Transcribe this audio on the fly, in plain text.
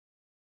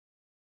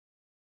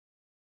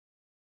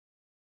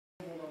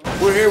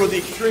We're here with the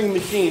Extreme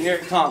Machine,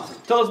 Eric Thompson.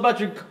 Tell us about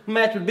your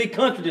match with Big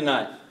Country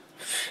tonight.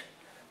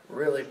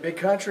 Really, Big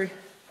Country?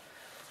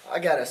 I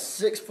got a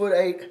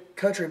 6'8"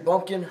 country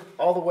bumpkin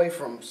all the way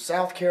from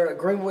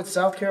Greenwood,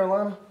 South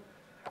Carolina.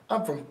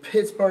 I'm from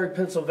Pittsburgh,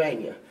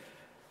 Pennsylvania.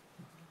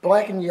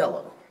 Black and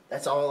yellow,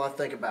 that's all I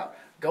think about.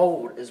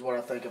 Gold is what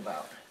I think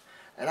about.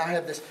 And I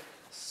have this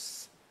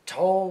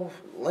tall,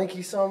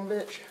 lanky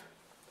sumbitch.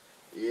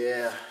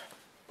 Yeah,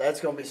 that's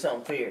gonna be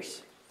something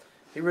fierce.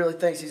 He really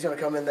thinks he's gonna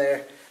come in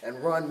there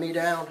and run me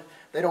down.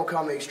 They don't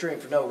call me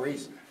Extreme for no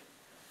reason.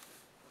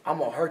 I'm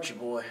gonna hurt you,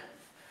 boy.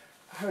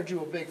 I heard you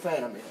were a big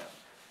fan of me.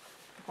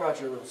 I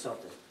brought you a little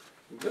something.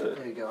 Good.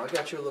 There you go. I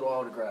got you a little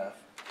autograph.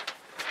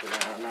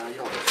 Now you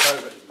don't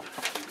deserve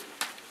it.